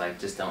advice was like,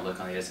 just don't look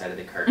on the other side of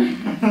the curtain.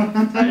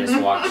 So I just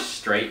walked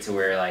straight to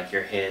where like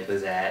your head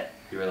was at.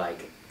 You were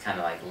like kind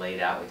of like laid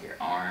out with your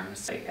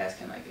arms, like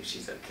asking like if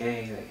she's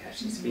okay, like how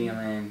she's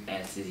feeling.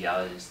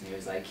 Anesthesiologist, and he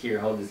was like, here,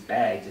 hold this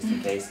bag just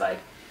in case like,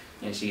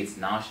 you know, she gets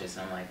nauseous.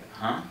 And I'm like,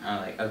 huh?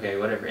 I'm like, okay,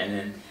 whatever. And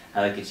then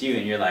I look at you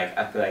and you're like,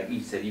 I feel like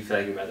you said you feel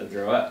like you're about to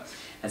throw up.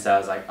 And so I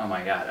was like, oh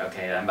my god,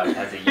 okay, I'm about to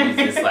have to use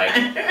this like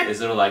this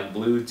little like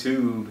blue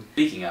tube.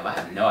 Speaking of, I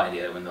have no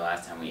idea when the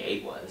last time we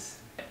ate was.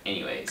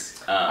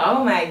 Anyways.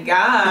 Oh my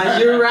gosh,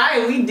 you're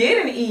right. We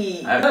didn't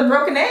eat. A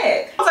broken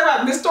egg. I was like,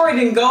 about, this story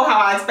didn't go how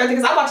I expected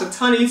because I watched a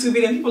ton of YouTube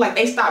videos and people like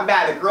they stopped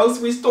by the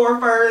grocery store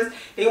first.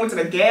 They went to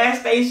the gas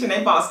station.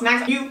 They bought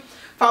snacks. You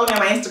follow me on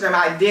my Instagram.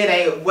 I did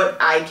a what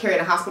I carried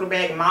in a hospital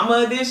bag,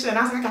 Mama edition. And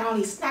I was like, I got all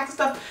these snacks and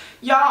stuff.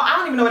 Y'all, I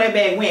don't even know where that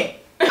bag went.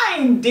 I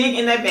ain't dig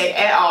in that bag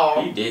at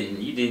all. You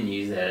didn't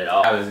use that at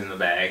all. I was in the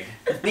bag.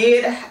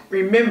 Did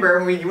remember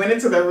when we went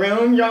into the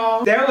room,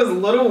 y'all, there was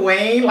Lil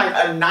Wayne, like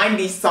a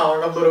 90s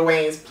song of Lil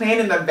Wayne's playing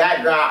in the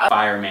background.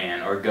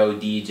 Fireman or Go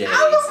DJ. I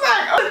was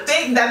like, oh,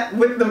 think that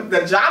with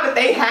the job that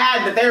they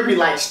had, that they would be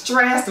like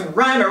stressed and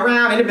running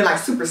around and it'd be like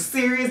super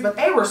serious, but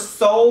they were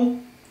so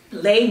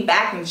laid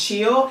back and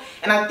chill.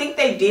 And I think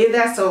they did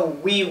that so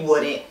we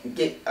wouldn't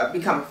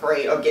become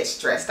afraid or get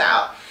stressed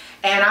out.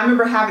 And I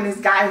remember having this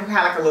guy who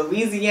had like a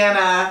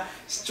Louisiana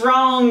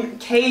strong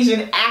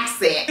Cajun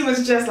accent. He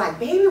was just like,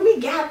 baby, we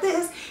got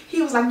this.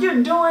 He was like,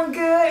 you're doing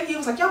good. He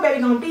was like, your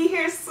baby gonna be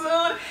here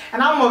soon.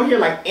 And I'm over here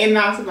like in and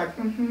out, like,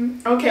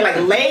 okay, like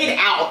laid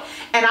out.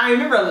 And I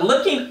remember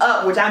looking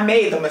up, which I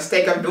made the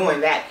mistake of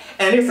doing that.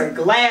 And it's a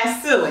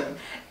glass ceiling.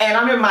 And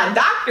I remember my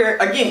doctor,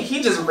 again,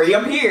 he just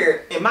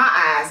reappeared in my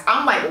eyes.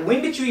 I'm like,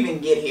 when did you even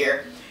get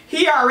here?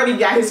 He already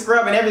got his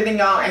scrub and everything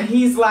on, and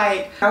he's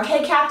like,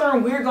 okay,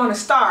 Catherine, we're gonna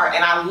start.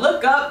 And I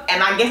look up,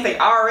 and I guess they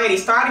already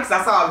started because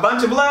I saw a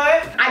bunch of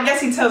blood. I guess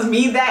he tells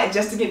me that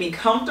just to get me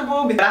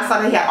comfortable, because I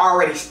saw they had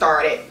already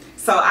started.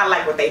 So I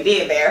like what they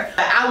did there.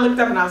 But I looked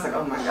up and I was like,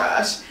 oh my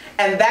gosh.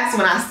 And that's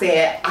when I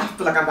said, I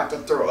feel like I'm about to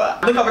throw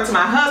up. I look over to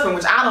my husband,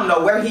 which I don't know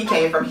where he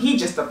came from. He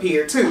just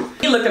appeared too.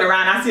 He looking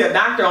around, I see a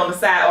doctor on the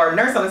side or a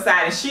nurse on the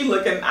side, and she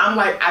looking, I'm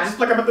like, I just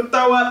feel like I'm about to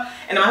throw up.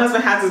 And my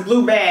husband has this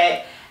blue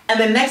bag. And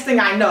the next thing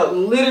I know,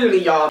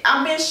 literally y'all,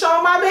 I'm being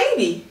shown my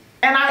baby.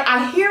 And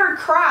I hear her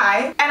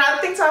cry, and I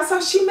think to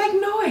myself, she make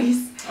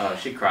noise. Oh,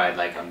 she cried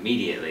like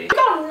immediately. You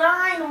go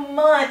 9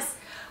 months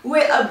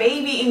with a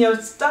baby in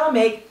your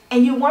stomach,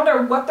 and you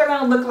wonder what they're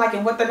gonna look like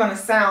and what they're gonna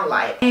sound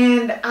like.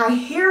 And I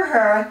hear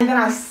her, and then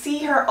I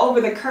see her over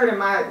the curtain.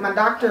 My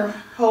doctor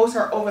holds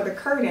her over the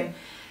curtain,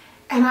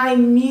 and I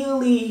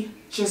immediately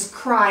just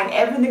cry, and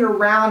everything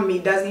around me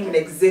doesn't even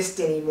exist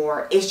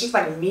anymore. It's just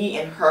like me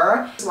and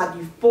her. It's like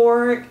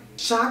euphoric,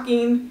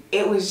 shocking.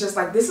 It was just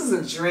like, this is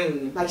a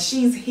dream. Like,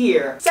 she's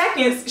here.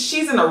 Seconds,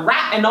 she's in a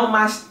wrap and on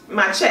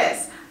my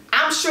chest.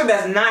 I'm sure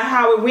that's not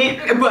how it went,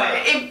 but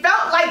it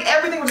felt like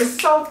everything was just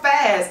so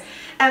fast.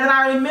 And then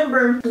I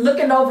remember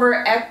looking over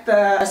at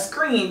the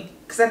screen,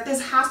 because at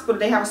this hospital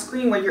they have a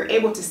screen where you're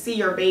able to see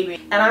your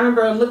baby. And I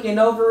remember looking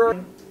over,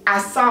 I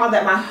saw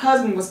that my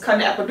husband was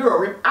cutting the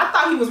epidural. I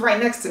thought he was right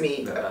next to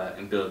me.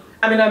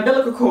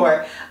 Umbilical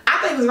cord. I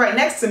thought he was right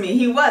next to me.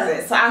 He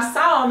wasn't. So I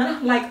saw him and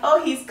I'm like,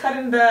 oh, he's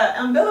cutting the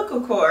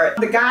umbilical cord.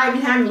 The guy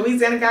behind the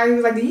Louisiana guy, he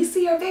was like, do you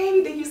see your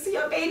baby? Do you see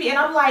your baby? And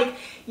I'm like,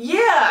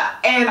 yeah.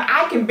 And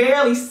I can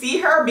barely see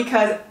her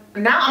because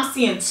now I'm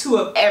seeing 2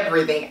 of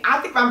everything. I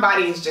think my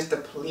body is just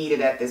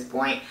depleted at this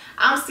point.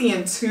 I'm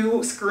seeing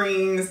 2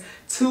 screens,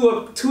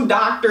 two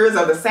doctors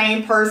of the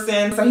same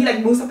person. So he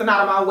like moved something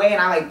out of my way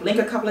and I like blink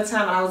a couple of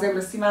times and I was able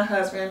to see my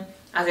husband.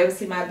 I was able to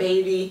see my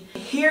baby.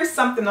 Here's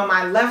something on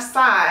my left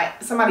side,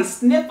 somebody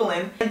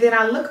sniffling. And then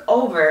I look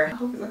over. I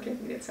hope it's okay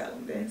for me to tell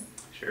him this.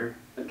 Sure.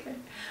 Okay.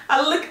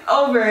 I look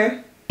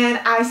over and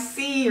I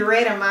see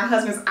red in my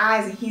husband's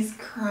eyes and he's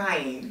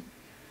crying.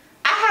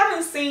 I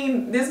haven't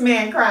seen this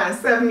man cry in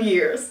 7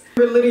 years.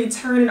 We're literally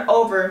turning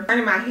over,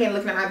 turning my head,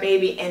 looking at my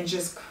baby and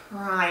just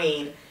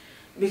crying.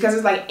 Because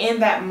it's like in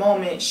that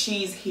moment,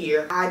 she's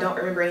here. I don't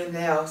remember anything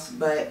else,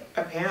 but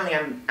apparently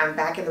I'm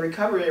back in the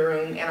recovery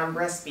room and I'm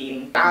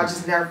breastfeeding. I'll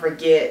just never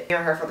forget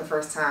hearing her for the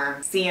first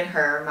time, seeing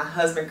her, my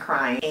husband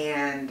crying,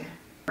 and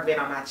her being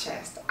on my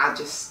chest. I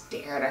just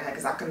stared at her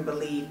because I couldn't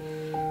believe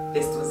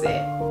this was it.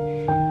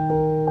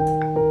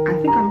 I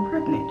think I'm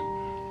pregnant.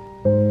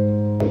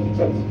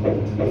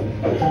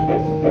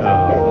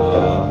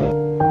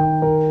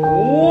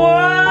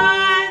 What?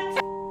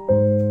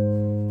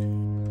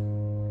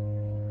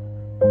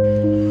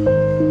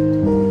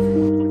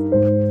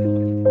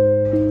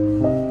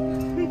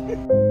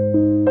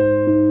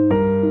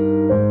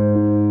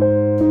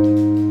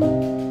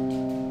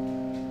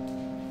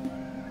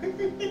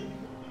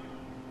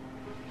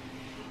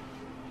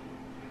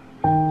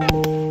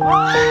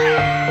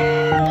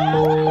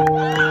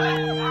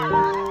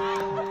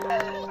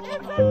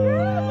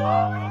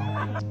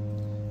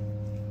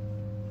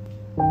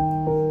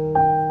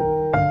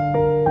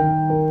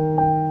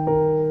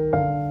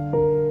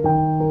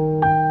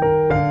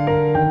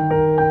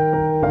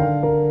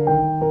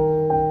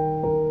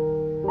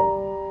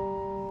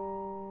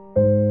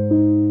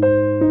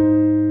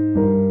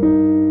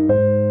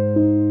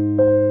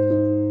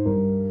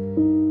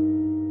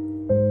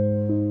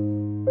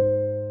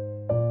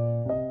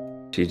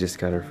 She just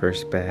got her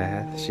first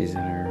bath. She's in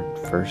her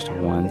first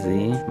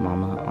onesie.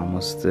 Mama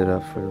almost stood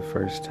up for the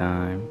first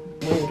time.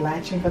 We're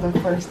latching for the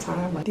first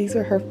time. These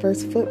are her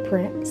first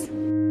footprints.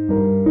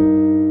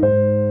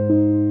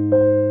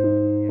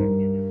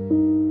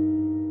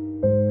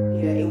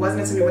 Yeah, it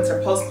wasn't until we went to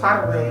the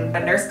postpartum room, a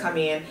nurse come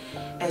in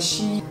and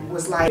she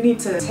was like, you need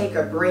to take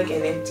a break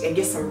and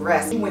get some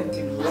rest. You went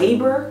through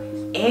labor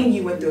and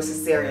you went through a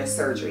cesarean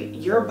surgery.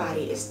 Your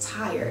body is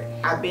tired.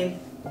 I've been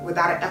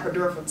without an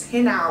epidural for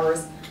 10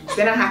 hours.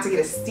 Then I have to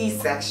get a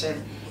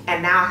C-section,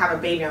 and now I have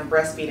a baby I'm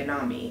breastfeeding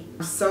on me.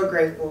 I'm so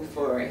grateful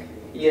for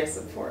your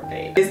support,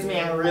 babe. This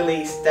man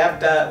really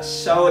stepped up,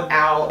 showed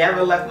out,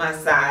 never left my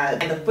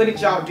side. And the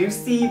footage y'all do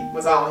see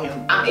was all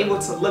him. I'm able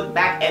to look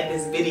back at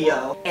this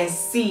video and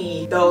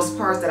see those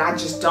parts that I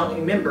just don't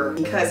remember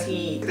because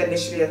he took the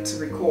initiative to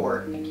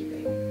record. Thank you,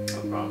 babe.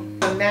 No problem.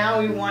 So now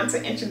we want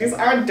to introduce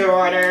our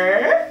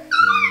daughter.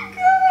 Oh my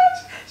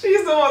gosh,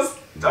 she's the most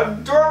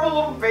adorable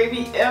little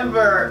baby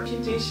ever.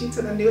 Introduce you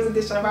to the newest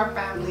addition of our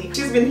family.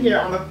 She's been here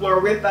on the floor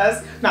with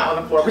us. Not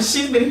on the floor, but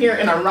she's been here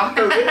in a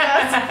rocker with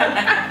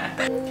us.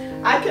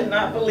 I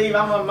cannot believe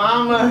I'm a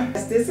mama.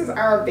 This is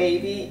our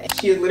baby.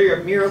 She is literally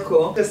a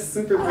miracle. Just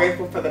super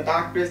grateful for the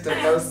doctors, the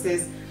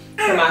nurses,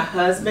 for my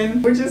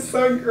husband. We're just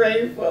so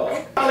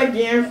grateful. All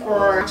again for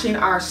watching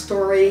our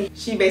story.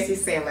 She basically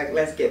saying like,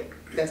 let's get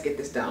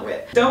this done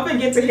with. Don't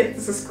forget to hit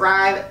the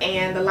subscribe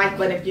and the like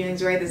button if you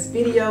enjoyed this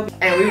video.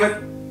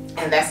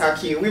 And that's our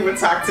cue. We will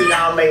talk to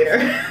y'all later.